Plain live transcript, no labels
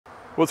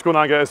What's going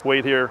on, guys?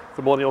 Wade here,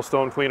 the Millennial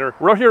Stone Cleaner.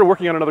 We're out here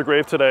working on another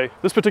grave today.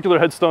 This particular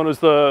headstone is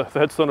the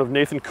headstone of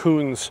Nathan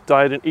Coons,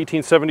 died in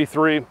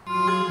 1873.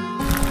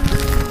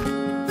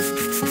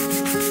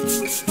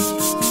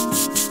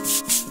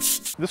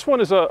 This one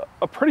is a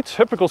pretty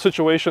typical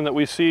situation that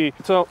we see.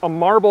 It's a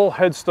marble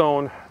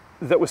headstone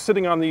that was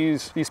sitting on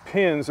these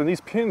pins, and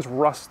these pins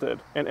rusted.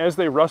 And as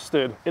they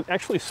rusted, it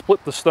actually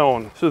split the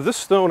stone. So this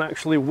stone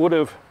actually would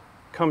have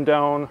come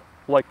down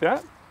like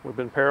that, would have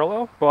been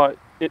parallel, but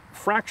it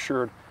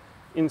fractured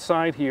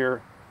inside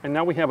here, and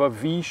now we have a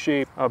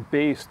V-shaped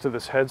base to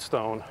this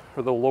headstone,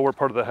 or the lower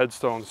part of the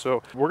headstone.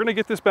 So we're gonna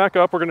get this back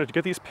up, we're gonna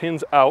get these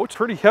pins out.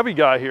 Pretty heavy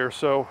guy here,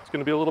 so it's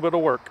gonna be a little bit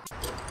of work.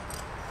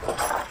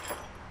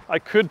 I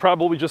could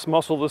probably just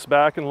muscle this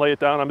back and lay it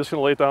down. I'm just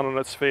gonna lay it down on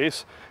its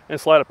face and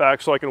slide it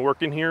back so I can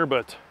work in here,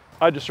 but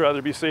I'd just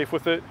rather be safe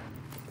with it.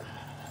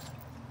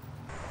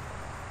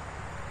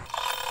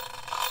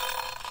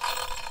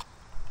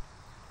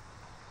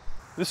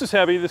 This is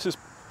heavy. This is,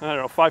 I don't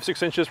know,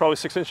 5-6 inches, probably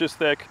 6 inches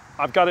thick.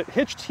 I've got it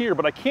hitched here,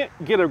 but I can't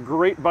get a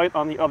great bite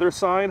on the other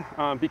side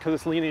because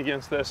it's leaning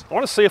against this. I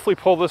want to safely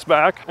pull this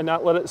back and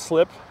not let it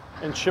slip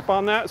and chip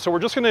on that. So we're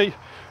just going to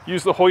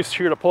use the hoist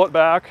here to pull it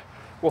back.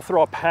 We'll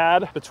throw a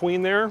pad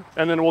between there,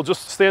 and then we'll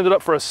just stand it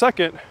up for a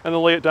second and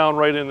then lay it down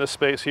right in this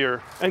space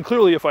here. And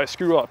clearly, if I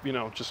screw up, you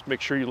know, just make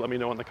sure you let me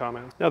know in the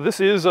comments. Now, this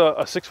is a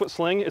 6-foot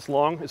sling. It's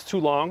long, it's too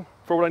long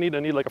for what I need.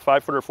 I need like a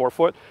 5-foot or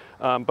 4-foot,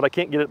 but I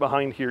can't get it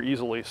behind here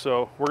easily.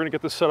 So we're gonna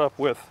get this set up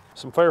with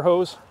some fire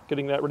hose,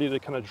 getting that ready to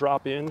kind of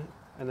drop in,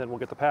 and then we'll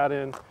get the pad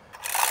in.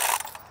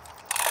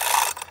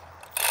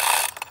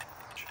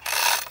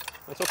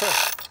 That's okay.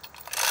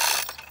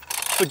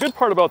 The good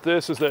part about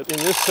this is that in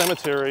this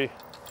cemetery,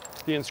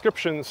 the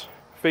inscriptions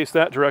face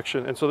that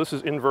direction, and so this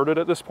is inverted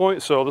at this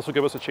point, so this will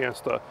give us a chance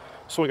to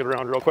swing it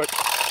around real quick.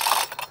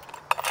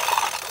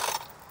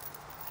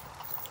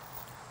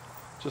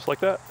 Just like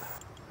that.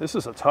 This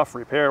is a tough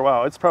repair.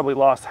 Wow, it's probably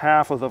lost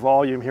half of the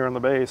volume here on the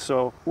base,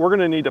 so we're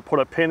gonna need to put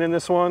a pin in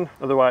this one,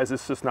 otherwise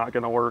it's just not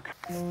gonna work.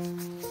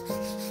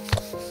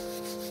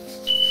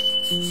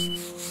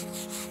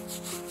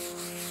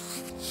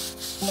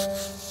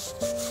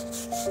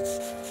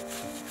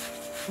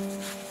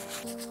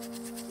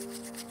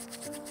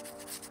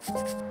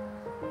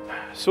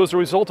 So as a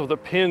result of the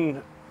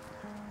pin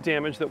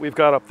damage that we've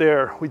got up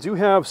there, we do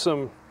have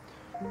some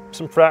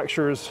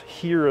fractures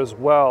here as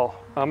well.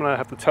 I'm gonna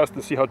have to test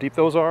to see how deep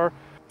those are.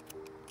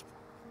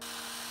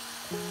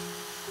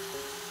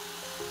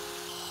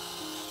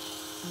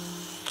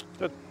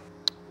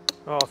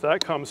 Oh, if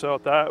that comes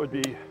out, that would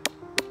be,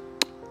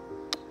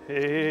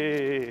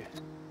 hey,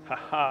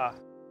 haha.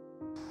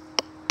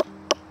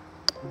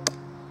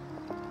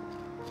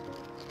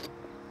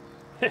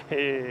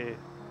 Hey.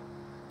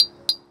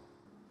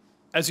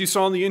 As you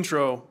saw in the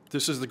intro,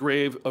 this is the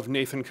grave of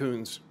Nathan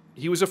Coons.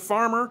 He was a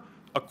farmer,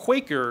 a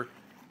Quaker,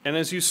 and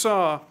as you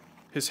saw,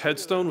 his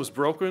headstone was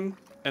broken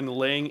and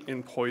laying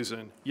in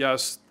poison.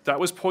 Yes, that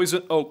was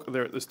poison oak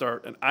there at the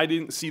start, and I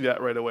didn't see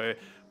that right away.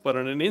 But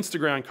in an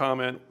Instagram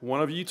comment,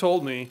 one of you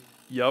told me,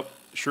 yep,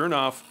 sure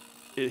enough,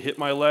 it hit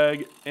my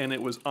leg and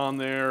it was on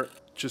there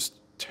just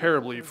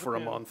terribly for a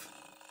month.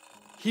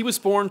 He was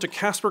born to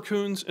Casper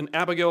Coons and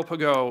Abigail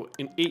Pageau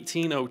in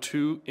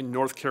 1802 in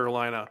North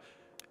Carolina.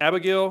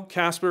 Abigail,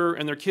 Casper,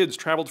 and their kids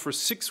traveled for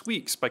 6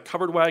 weeks by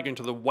covered wagon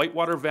to the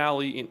Whitewater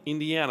Valley in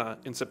Indiana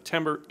in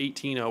September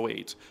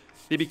 1808.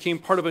 They became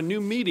part of a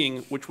new meeting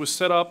which was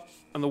set up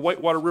on the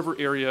Whitewater River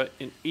area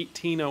in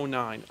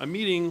 1809. A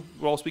meeting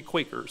would also be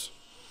Quakers.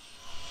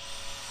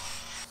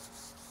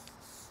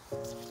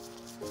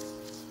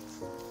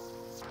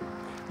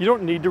 You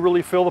don't need to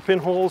really fill the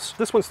pinholes.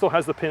 This one still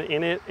has the pin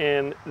in it,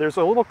 and there's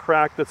a little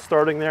crack that's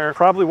starting there.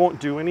 Probably won't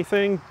do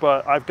anything,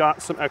 but I've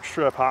got some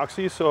extra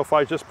epoxy, so if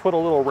I just put a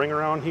little ring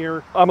around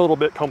here, I'm a little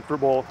bit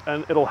comfortable,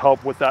 and it'll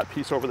help with that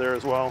piece over there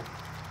as well.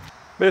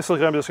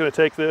 Basically, I'm just gonna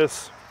take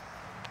this,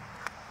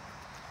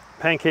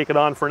 pancake it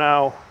on for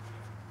now.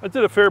 I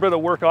did a fair bit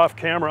of work off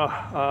camera.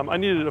 I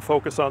needed to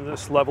focus on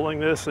this, leveling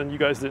this, and you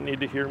guys didn't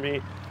need to hear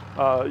me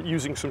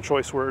using some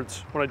choice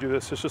words when I do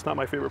this. It's just not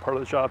my favorite part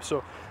of the job.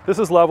 So this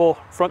is level,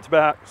 front to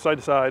back, side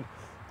to side.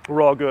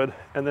 We're all good,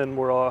 and then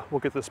we'll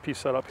get this piece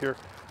set up here.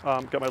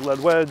 Got my lead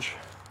wedge,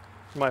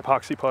 my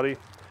epoxy putty.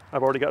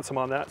 I've already got some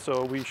on that,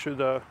 so we should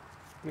be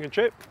in good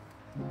shape.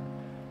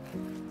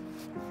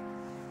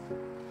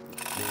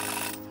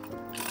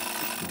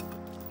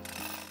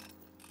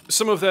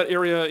 Some of that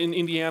area in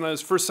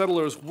Indiana's first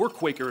settlers were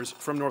Quakers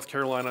from North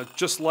Carolina,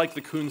 just like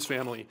the Coons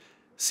family,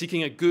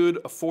 seeking a good,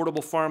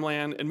 affordable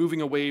farmland and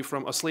moving away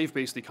from a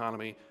slave-based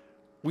economy.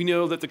 We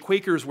know that the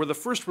Quakers were the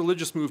first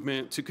religious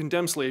movement to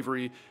condemn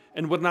slavery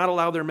and would not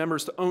allow their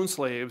members to own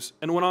slaves,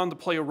 and went on to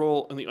play a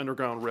role in the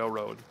Underground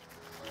Railroad.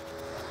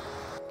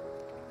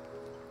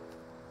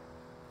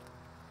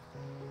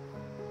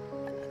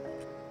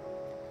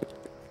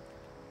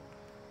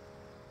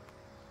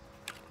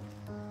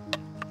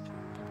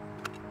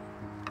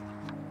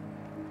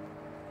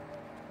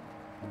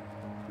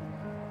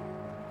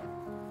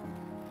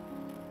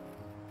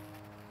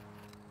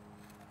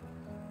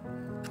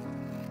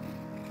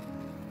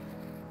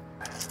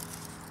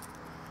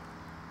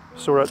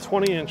 So we're at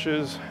 20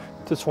 inches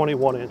to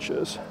 21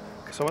 inches.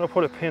 So I'm gonna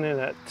put a pin in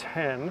at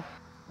 10.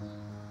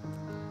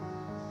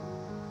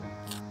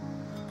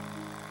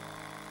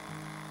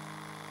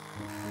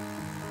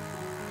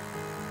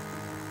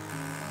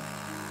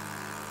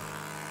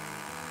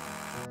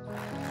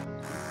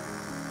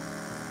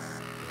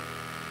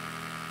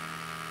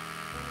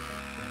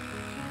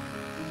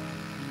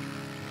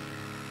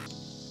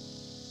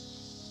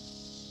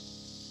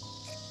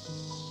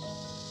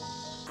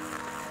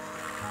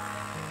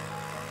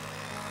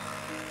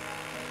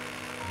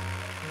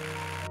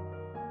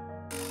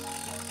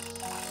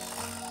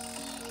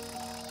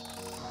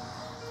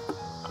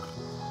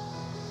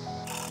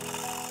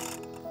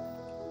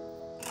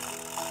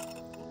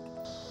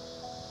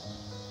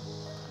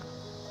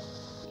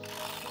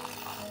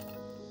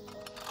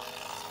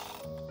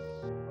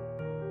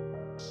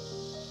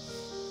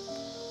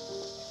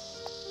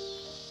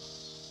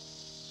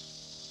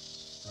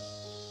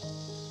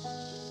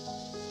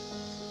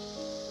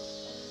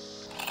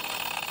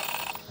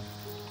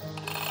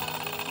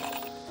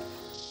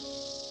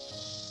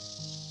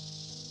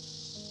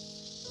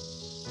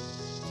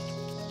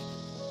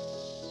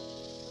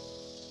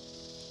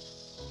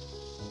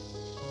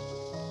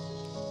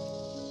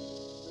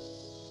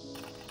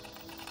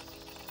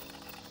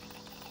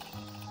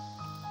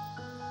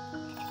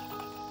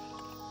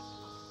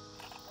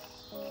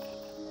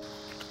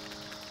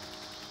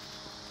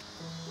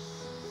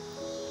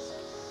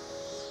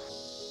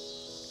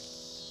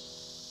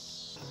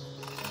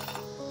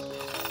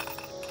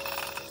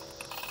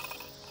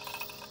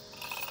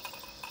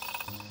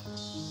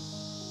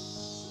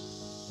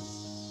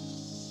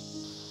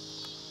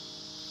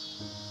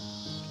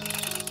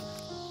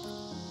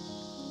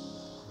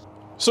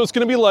 So it's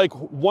gonna be like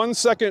 1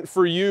 second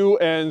for you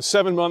and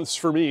 7 months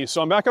for me.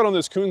 So I'm back out on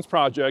this Koons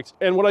project.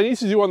 And what I need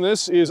to do on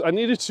this is I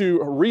needed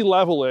to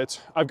re-level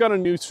it. I've got a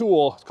new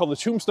tool called the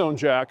Tombstone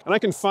Jack, and I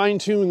can fine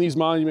tune these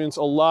monuments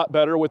a lot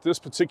better with this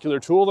particular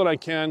tool than I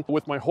can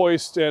with my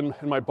hoist and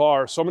my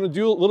bar. So I'm gonna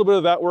do a little bit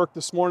of that work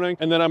this morning,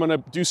 and then I'm gonna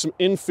do some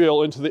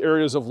infill into the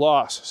areas of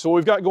loss. So what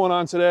we've got going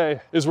on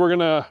today is we're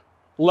gonna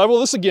level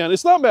this again.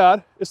 It's not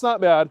bad,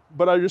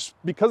 but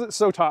because it's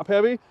so top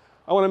heavy,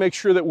 I want to make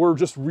sure that we're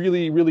just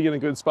really in a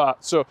good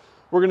spot. So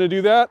we're going to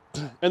do that,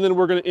 and then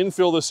we're going to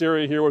infill this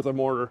area here with a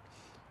mortar.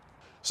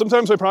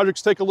 Sometimes my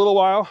projects take a little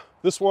while.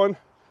 This one,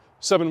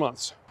 7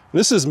 months.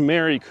 This is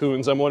Mary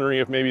Koons. I'm wondering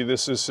if maybe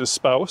this is his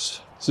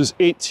spouse. This is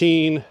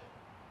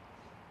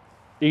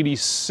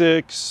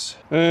 1886.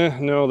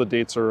 No, the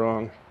dates are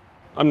wrong.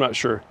 I'm not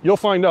sure. You'll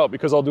find out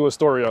because I'll do a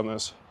story on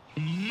this.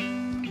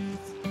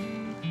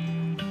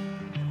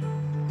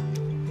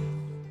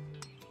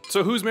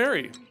 So who's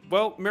Mary?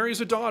 Well,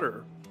 Mary's a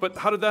daughter, but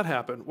how did that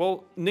happen?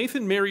 Well,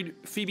 Nathan married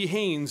Phoebe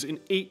Haynes in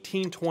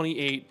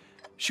 1828.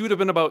 She would have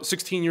been about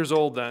 16 years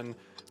old then.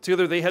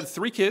 Together they had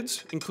 3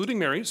 kids, including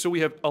Mary. So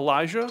we have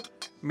Elijah,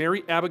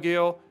 Mary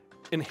Abigail,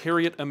 and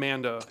Harriet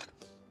Amanda.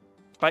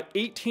 By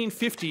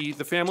 1850,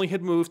 the family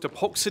had moved to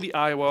Polk City,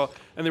 Iowa,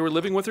 and they were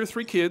living with their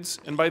 3 kids.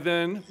 And by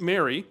then,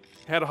 Mary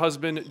had a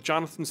husband,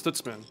 Jonathan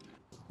Stutzman.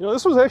 You know,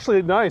 this was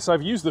actually nice.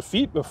 I've used the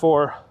feet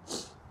before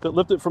that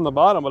lift it from the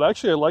bottom, but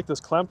actually I like this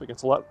clamping.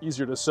 It's a lot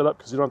easier to set up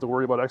because you don't have to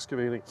worry about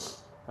excavating.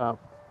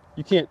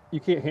 You can't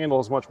handle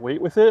as much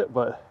weight with it,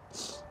 but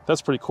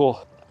that's pretty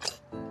cool.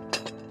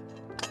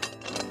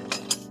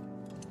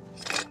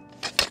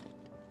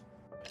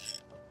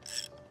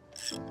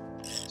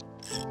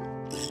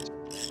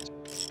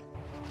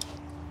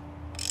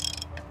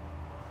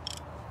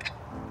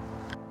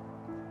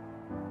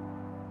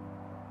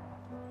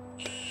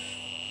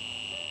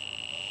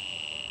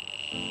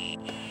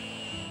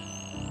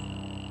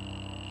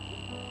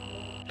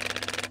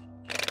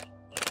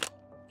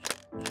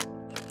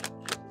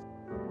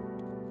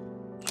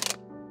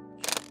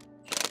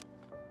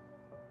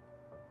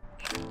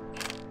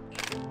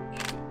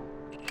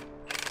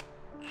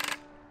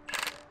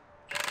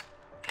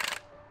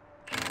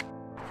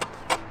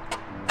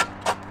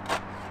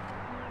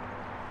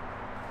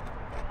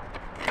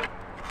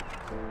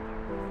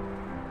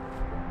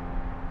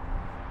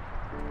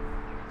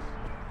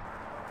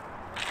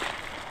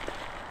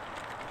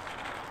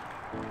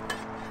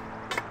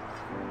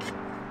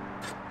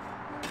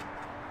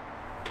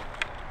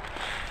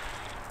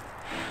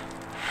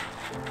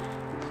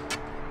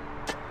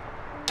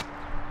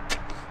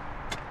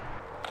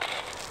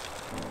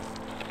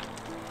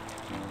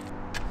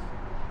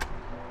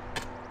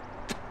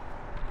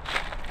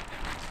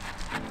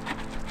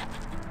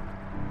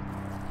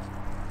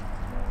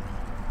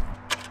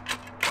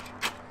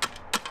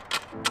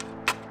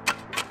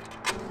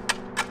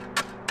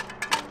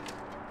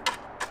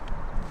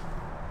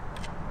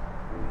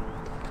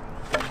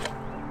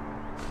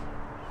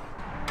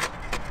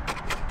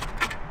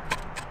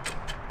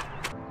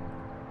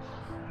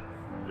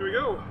 Here we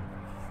go.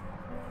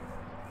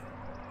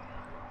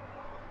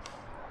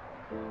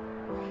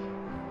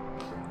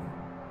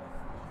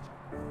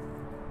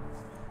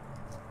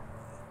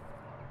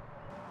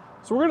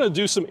 So we're going to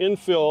do some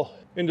infill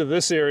into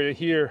this area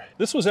here.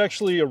 This was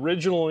actually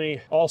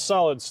originally all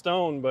solid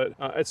stone, but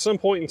at some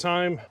point in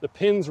time, the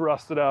pins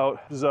rusted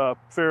out. This is a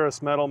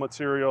ferrous metal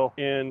material,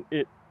 and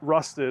it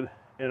rusted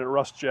and it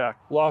rust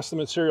jacked. Lost the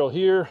material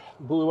here,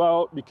 blew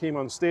out, became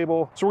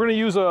unstable. So we're gonna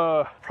use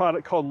a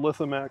product called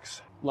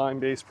Lithomex,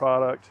 lime-based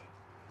product.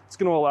 It's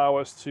gonna allow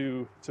us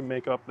to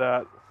make up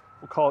that.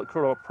 We'll call it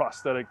kind of a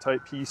prosthetic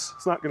type piece.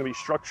 It's not gonna be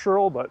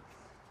structural, but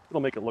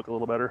it'll make it look a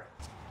little better.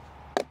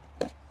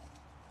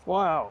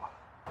 Wow.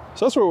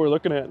 So that's what we're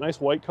looking at, nice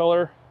white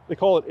color. They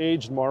call it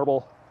aged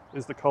marble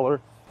is the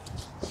color.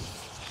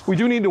 We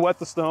do need to wet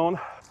the stone,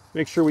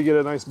 make sure we get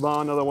a nice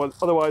bond,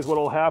 otherwise what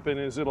will happen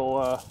is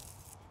it'll,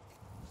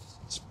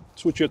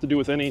 it's what you have to do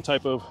with any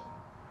type of,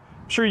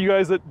 I'm sure you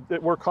guys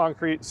that work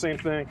concrete, same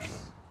thing,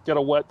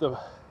 gotta wet the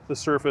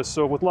surface.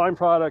 So with lime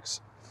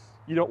products,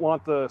 you don't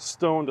want the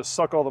stone to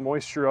suck all the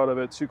moisture out of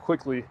it too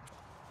quickly.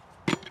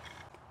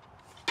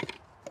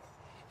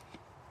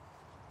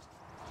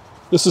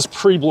 This is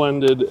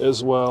pre-blended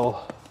as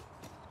well.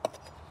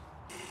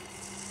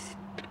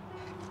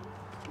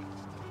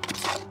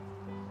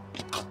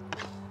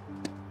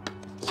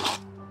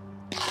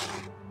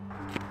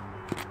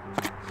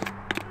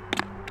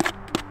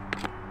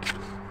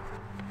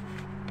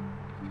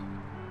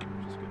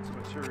 Just get some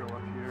material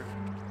up here.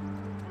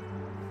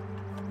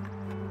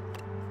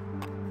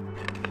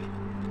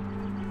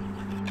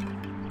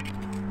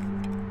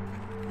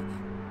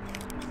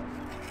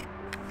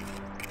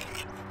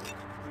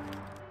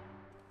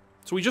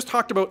 So we just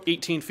talked about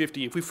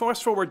 1850. If we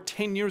fast forward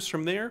 10 years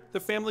from there, the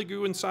family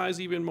grew in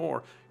size even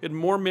more. It had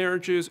more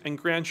marriages and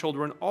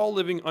grandchildren, all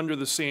living under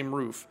the same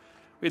roof.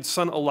 We had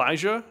son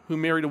Elijah, who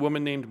married a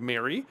woman named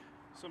Mary,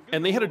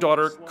 and they had a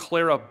daughter,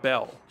 Clara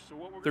Bell.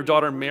 Their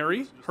daughter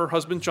Mary, her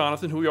husband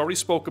Jonathan, who we already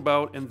spoke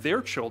about, and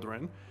their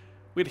children.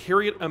 We had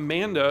Harriet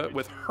Amanda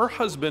with her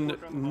husband,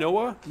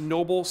 Noah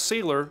Noble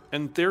Sailor,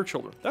 and their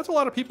children. That's a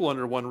lot of people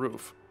under one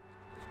roof.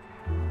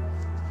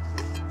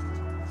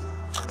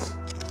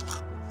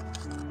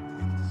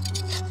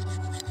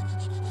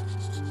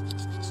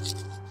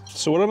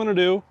 So what I'm gonna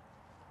do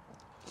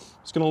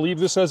is gonna leave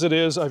this as it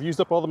is. I've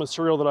used up all the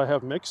material that I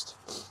have mixed.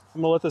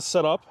 I'm gonna let this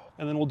set up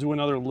and then we'll do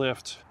another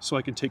lift so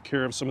I can take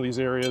care of some of these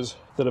areas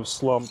that have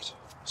slumped.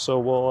 So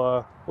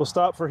we'll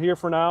stop for here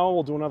for now.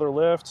 We'll do another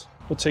lift.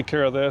 We'll take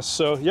care of this.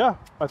 So yeah,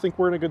 I think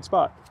we're in a good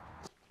spot.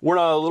 We're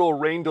on a little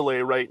rain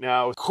delay right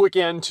now. Quick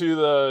end to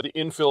the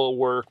infill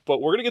work,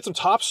 but we're gonna get some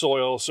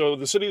topsoil. So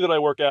the city that I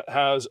work at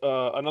has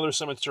another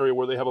cemetery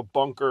where they have a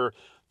bunker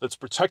that's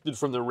protected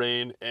from the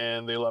rain,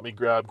 and they let me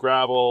grab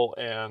gravel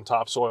and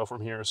topsoil from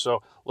here.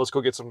 So let's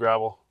go get some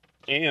gravel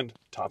and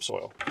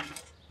topsoil.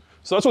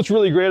 So that's what's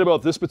really great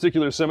about this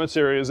particular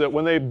cemetery is that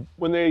when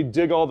they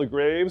dig all the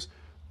graves,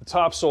 the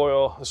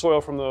topsoil, the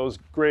soil from those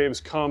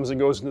graves comes and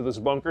goes into this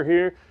bunker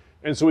here.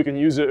 And so we can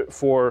use it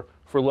for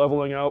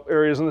leveling out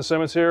areas in the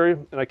cemetery.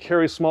 And I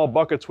carry small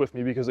buckets with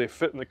me because they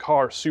fit in the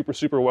car super,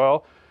 super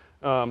well.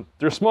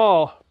 They're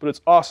small, but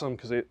it's awesome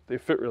because they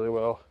fit really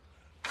well.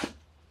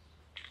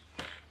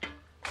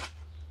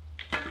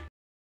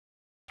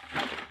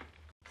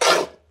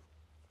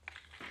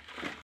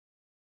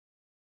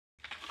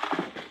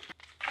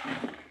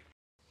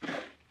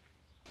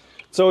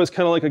 It's always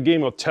kind of like a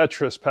game of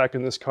Tetris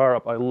packing this car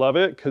up. I love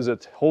it because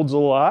it holds a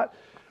lot,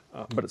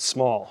 but it's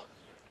small.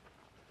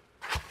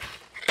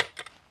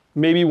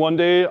 Maybe one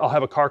day I'll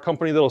have a car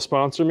company that'll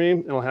sponsor me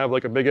and I'll have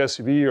like a big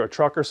SUV or a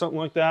truck or something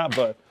like that.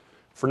 But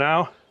for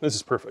now, this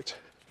is perfect.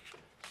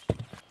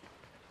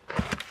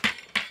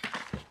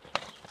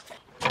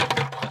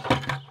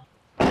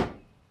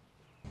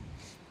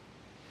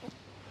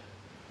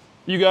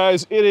 You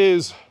guys, it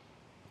is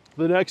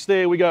the next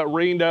day. We got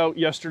rained out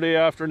yesterday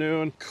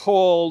afternoon,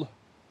 cold,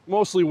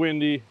 mostly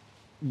windy,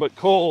 but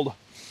cold.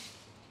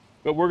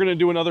 But we're gonna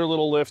do another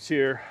little lift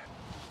here.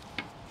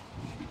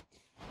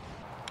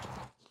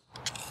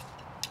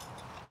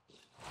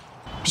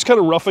 Just kind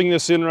of roughing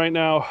this in right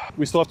now.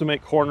 We still have to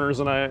make corners,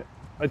 and I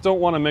don't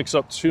want to mix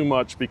up too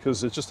much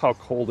because it's just how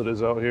cold it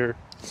is out here.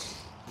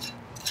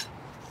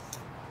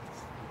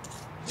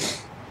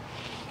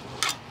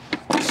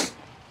 It's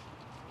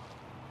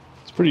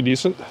pretty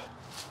decent.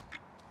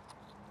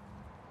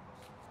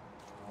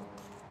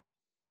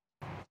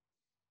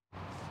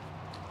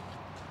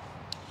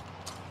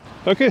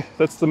 Okay,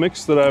 that's the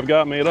mix that I've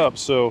got made up.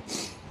 So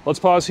let's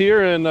pause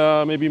here and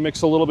maybe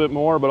mix a little bit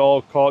more, but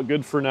I'll call it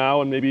good for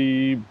now, and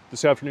maybe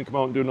this afternoon come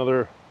out and do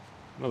another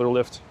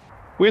lift.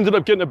 We ended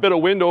up getting a bit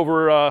of wind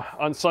over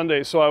on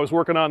Sunday, so I was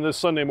working on this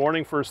Sunday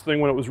morning first thing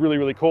when it was really,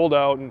 really cold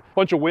out, and a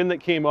bunch of wind that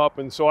came up,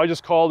 and so I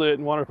just called it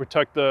and wanted to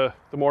protect the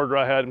mortar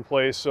I had in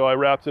place, so I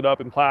wrapped it up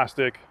in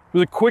plastic. It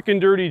was a quick and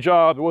dirty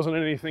job. There wasn't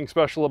anything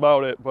special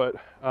about it, but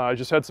I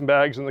just had some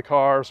bags in the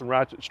car, some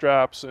ratchet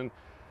straps and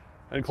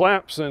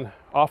clamps, and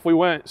off we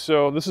went.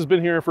 So this has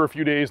been here for a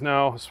few days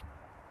now.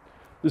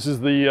 This is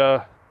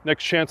the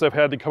next chance I've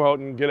had to come out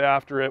and get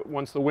after it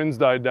once the winds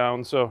died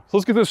down. So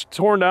let's get this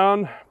torn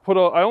down.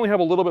 I only have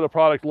a little bit of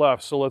product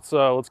left, so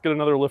let's get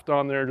another lift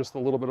on there, just a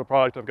little bit of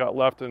product I've got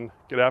left, and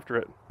get after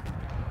it.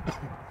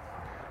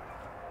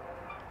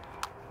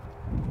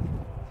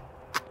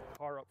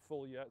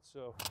 full yet,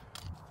 so.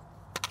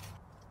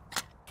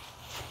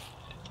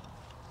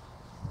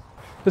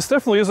 This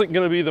definitely isn't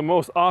going to be the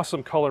most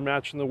awesome color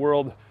match in the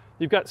world.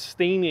 You've got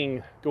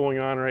staining going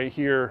on right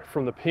here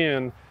from the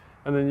pin,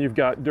 and then you've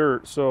got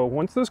dirt. So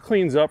once this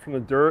cleans up from the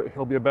dirt,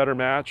 it'll be a better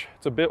match.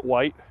 It's a bit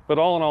white, but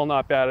all in all,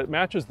 not bad. It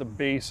matches the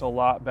base a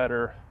lot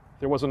better.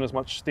 There wasn't as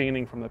much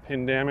staining from the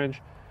pin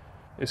damage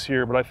as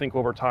here, but I think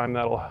over time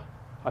that'll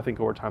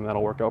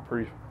work out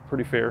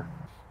pretty fair.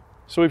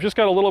 So we've just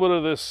got a little bit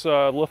of this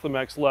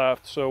Lithomex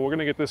left, so we're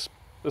gonna get this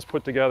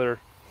put together.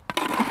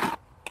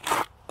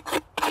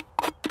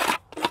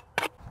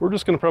 We're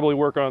just gonna probably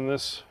work on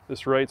this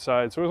right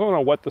side. So we want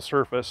to wet the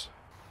surface,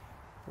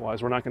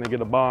 otherwise we're not gonna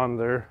get a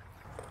bond there.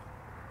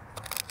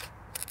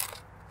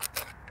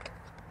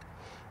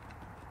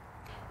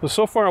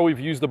 So far we've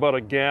used about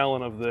a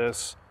gallon of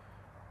this,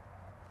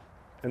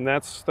 and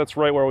that's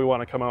right where we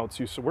want to come out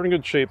to. So we're in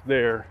good shape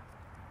there.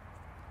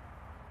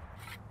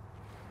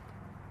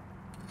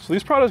 So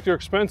these products are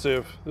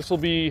expensive. This will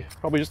be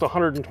probably just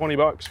 120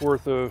 bucks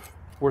worth of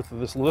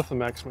this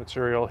Lithomex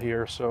material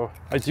here. So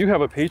I do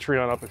have a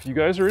Patreon up. If you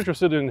guys are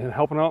interested in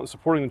helping out and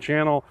supporting the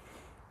channel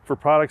for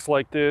products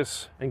like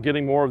this and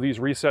getting more of these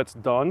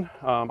resets done,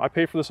 I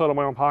pay for this out of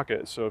my own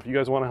pocket. So if you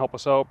guys want to help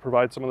us out,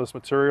 provide some of this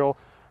material,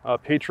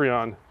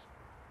 Patreon,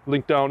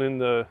 link down in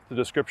the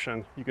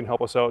description. You can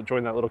help us out,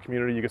 join that little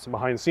community. You get some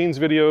behind the scenes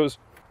videos.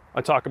 I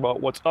talk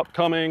about what's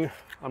upcoming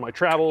on my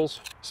travels,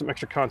 some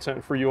extra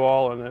content for you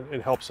all, and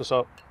it helps us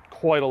out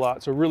quite a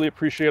lot. So really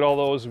appreciate all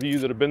those of you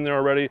that have been there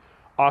already.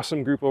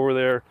 Awesome group over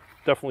there.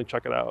 Definitely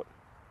check it out.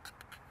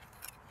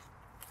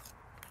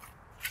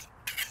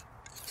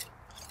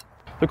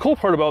 The cool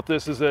part about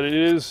this is that it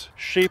is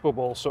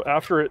shapeable. So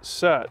after it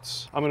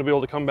sets, I'm going to be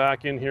able to come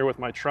back in here with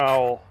my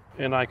trowel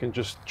and I can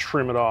just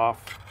trim it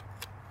off.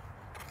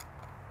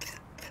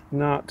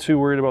 Not too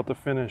worried about the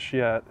finish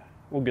yet.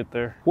 We'll get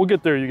there. We'll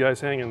get there, you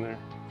guys. Hang in there.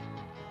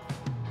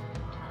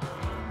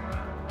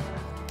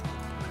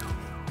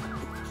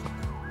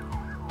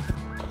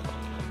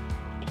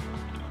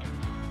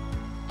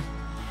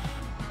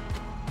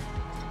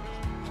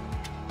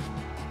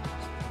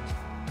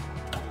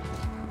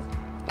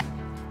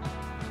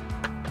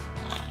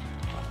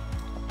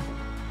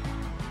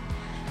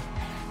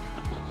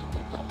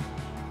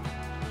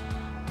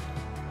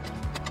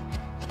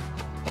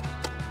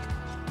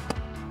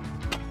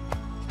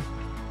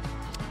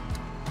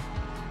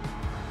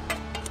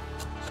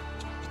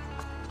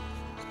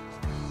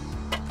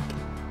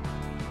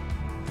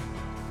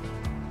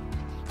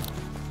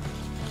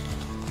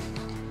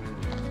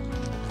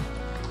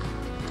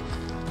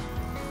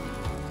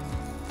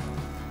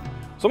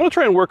 So I'm gonna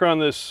try and work on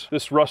this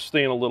rust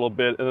stain a little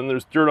bit, and then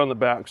there's dirt on the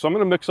back. So I'm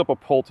gonna mix up a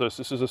poultice.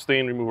 This is a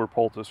stain remover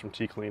poultice from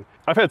T-Clean.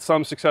 I've had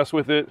some success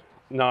with it,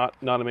 not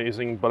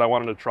amazing, but I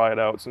wanted to try it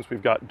out since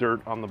we've got dirt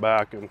on the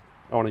back and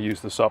I wanna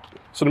use this up.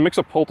 So to mix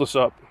a poultice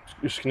up,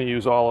 you're just gonna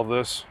use all of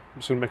this.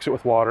 I'm just gonna mix it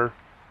with water.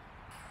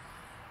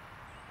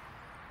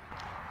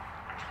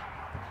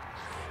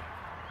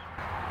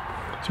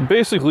 So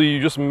basically you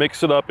just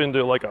mix it up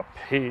into like a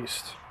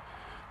paste.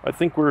 I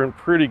think we're in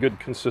pretty good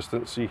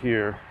consistency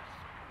here.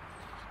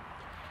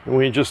 And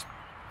we just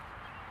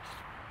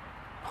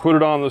put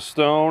it on the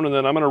stone, and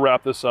then I'm going to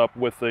wrap this up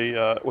with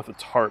a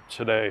tarp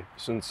today,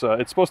 since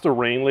it's supposed to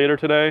rain later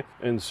today.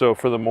 And so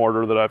for the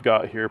mortar that I've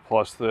got here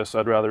plus this,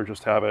 I'd rather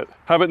just have it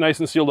nice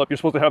and sealed up. You're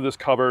supposed to have this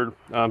covered.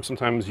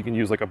 Sometimes you can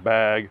use like a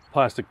bag,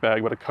 plastic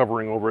bag, but a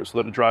covering over it so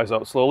that it dries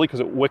out slowly,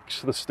 because it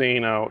wicks the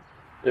stain out.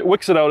 It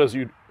wicks it out as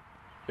you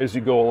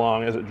go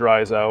along, as it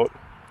dries out.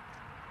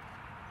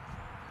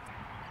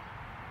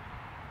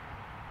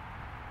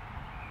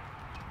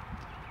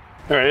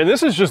 All right, and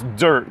this is just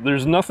dirt.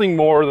 There's nothing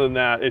more than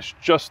that. It's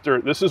just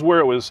dirt. This is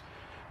where it was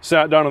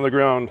sat down on the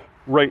ground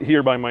right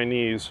here by my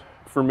knees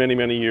for many,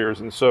 many years.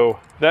 And so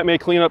that may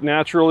clean up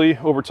naturally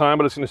over time,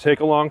 but it's gonna take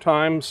a long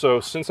time. So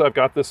since I've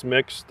got this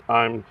mixed,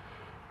 I'm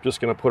just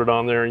gonna put it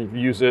on there and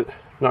use it.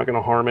 Not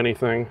gonna harm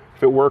anything.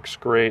 If it works,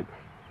 great.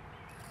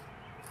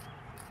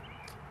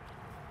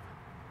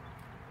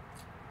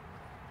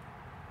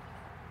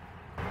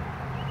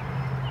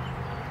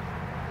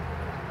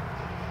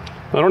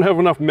 I don't have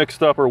enough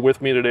mixed up or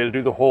with me today to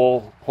do the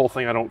whole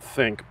thing, I don't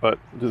think, but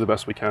do the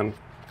best we can.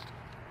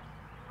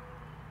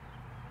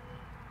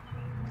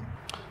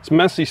 It's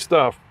messy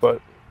stuff,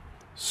 but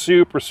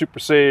super, super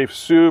safe,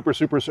 super,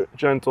 super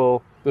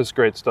gentle. This is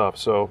great stuff.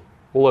 So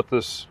we'll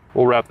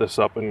wrap this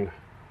up. And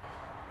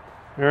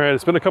all right,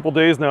 it's been a couple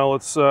days now.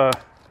 Let's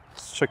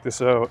check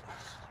this out.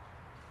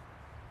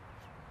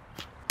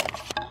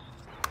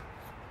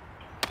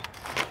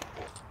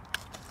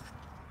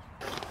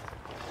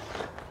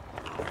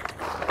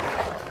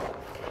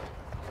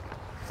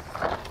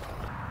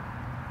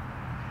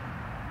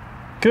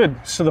 Good,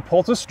 so the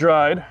poultice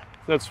dried.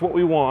 That's what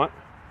we want.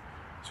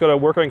 Just gotta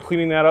work on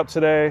cleaning that up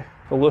today.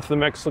 The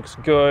Lithomex looks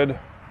good.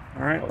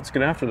 All right, let's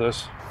get after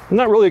this. I'm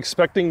not really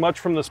expecting much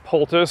from this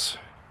poultice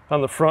on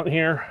the front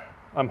here.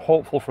 I'm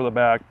hopeful for the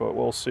back, but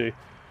we'll see.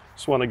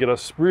 Just wanna get a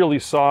really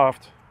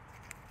soft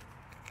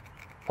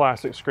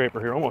plastic scraper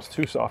here, almost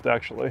too soft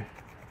actually.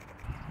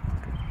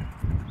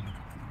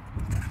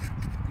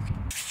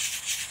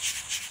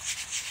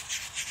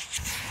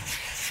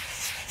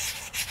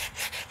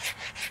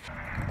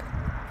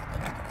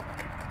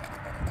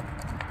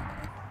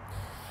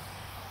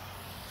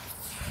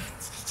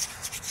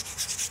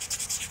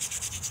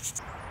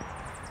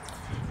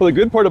 Well, the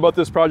good part about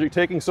this project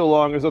taking so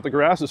long is that the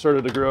grass has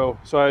started to grow.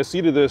 So I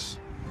seeded this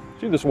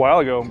a while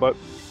ago, but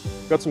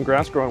got some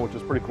grass growing, which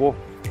is pretty cool.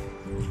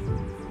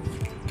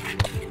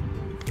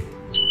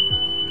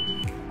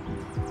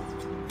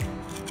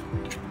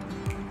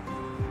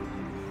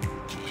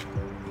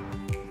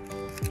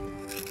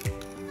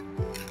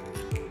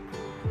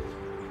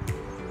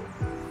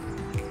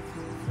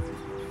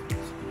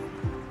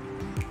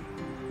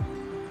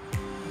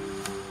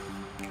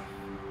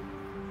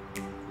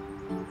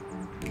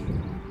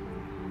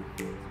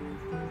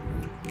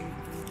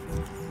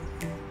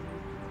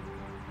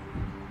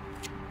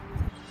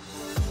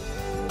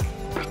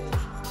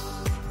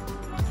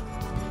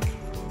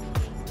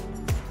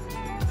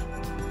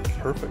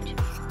 Perfect.